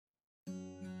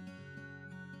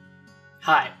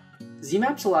Hi,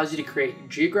 ZeeMaps allows you to create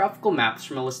geographical maps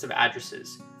from a list of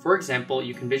addresses. For example,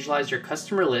 you can visualize your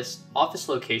customer list, office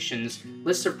locations,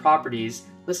 list of properties,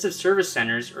 list of service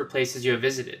centers, or places you have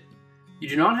visited. You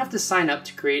do not have to sign up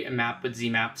to create a map with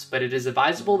ZeeMaps, but it is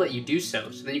advisable that you do so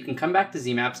that you can come back to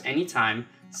ZeeMaps anytime,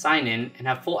 sign in, and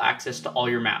have full access to all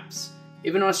your maps,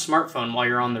 even on a smartphone while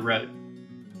you're on the road.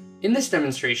 In this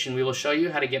demonstration, we will show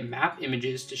you how to get map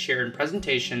images to share in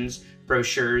presentations,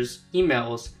 brochures,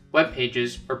 emails, web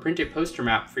pages, or print a poster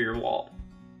map for your wall.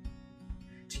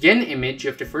 To get an image, you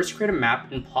have to first create a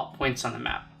map and plot points on the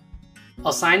map.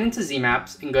 I'll sign into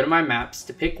ZeeMaps and go to my maps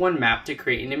to pick one map to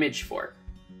create an image for.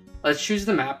 Let's choose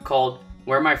the map called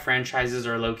Where My Franchises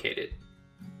Are Located.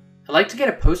 I'd like to get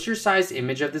a poster-sized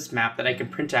image of this map that I can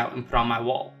print out and put on my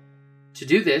wall. To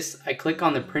do this, I click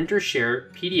on the Print or Share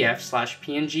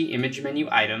PDF/PNG image menu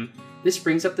item. This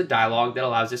brings up the dialog that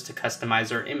allows us to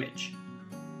customize our image.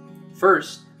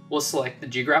 First, we'll select the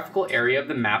geographical area of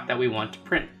the map that we want to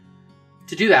print.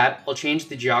 To do that, I'll change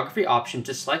the geography option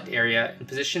to select area and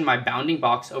position my bounding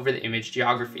box over the image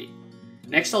geography.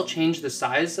 Next, I'll change the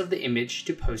size of the image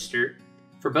to poster.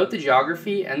 For both the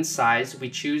geography and size, we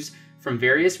choose from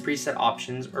various preset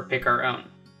options or pick our own.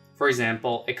 For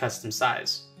example, a custom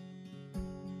size.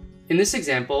 In this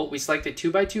example, we select a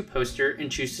 2x2 poster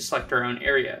and choose to select our own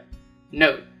area.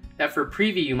 Note that for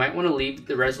preview, you might want to leave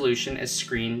the resolution as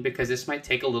screen because this might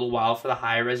take a little while for the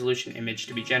higher resolution image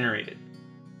to be generated.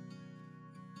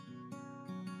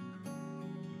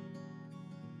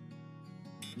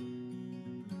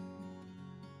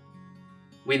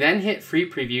 We then hit Free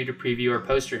Preview to preview our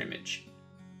poster image.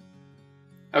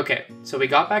 Okay, so we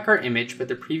got back our image, but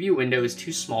the preview window is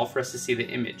too small for us to see the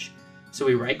image. So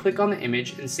we right-click on the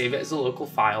image and save it as a local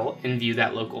file and view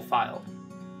that local file.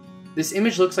 This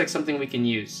image looks like something we can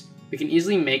use. We can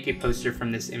easily make a poster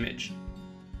from this image.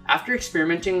 After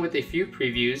experimenting with a few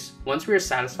previews, once we are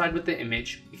satisfied with the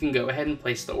image, we can go ahead and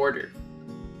place the order.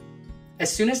 As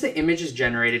soon as the image is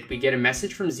generated, we get a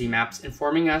message from ZeeMaps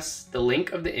informing us the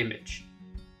link of the image.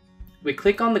 We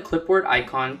click on the clipboard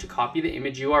icon to copy the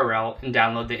image URL and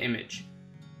download the image.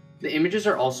 The images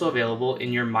are also available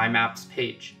in your My Maps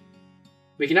page.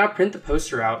 We can now print the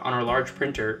poster out on our large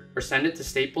printer or send it to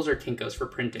Staples or Kinko's for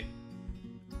printing.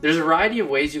 There's a variety of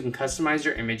ways you can customize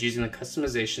your image using the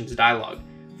Customizations dialog.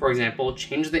 For example,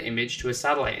 change the image to a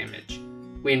satellite image.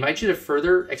 We invite you to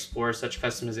further explore such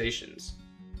customizations.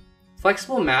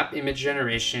 Flexible map image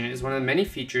generation is one of the many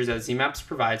features that ZeeMaps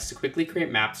provides to quickly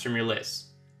create maps from your lists.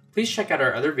 Please check out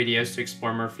our other videos to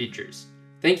explore more features.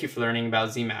 Thank you for learning about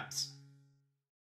ZeeMaps.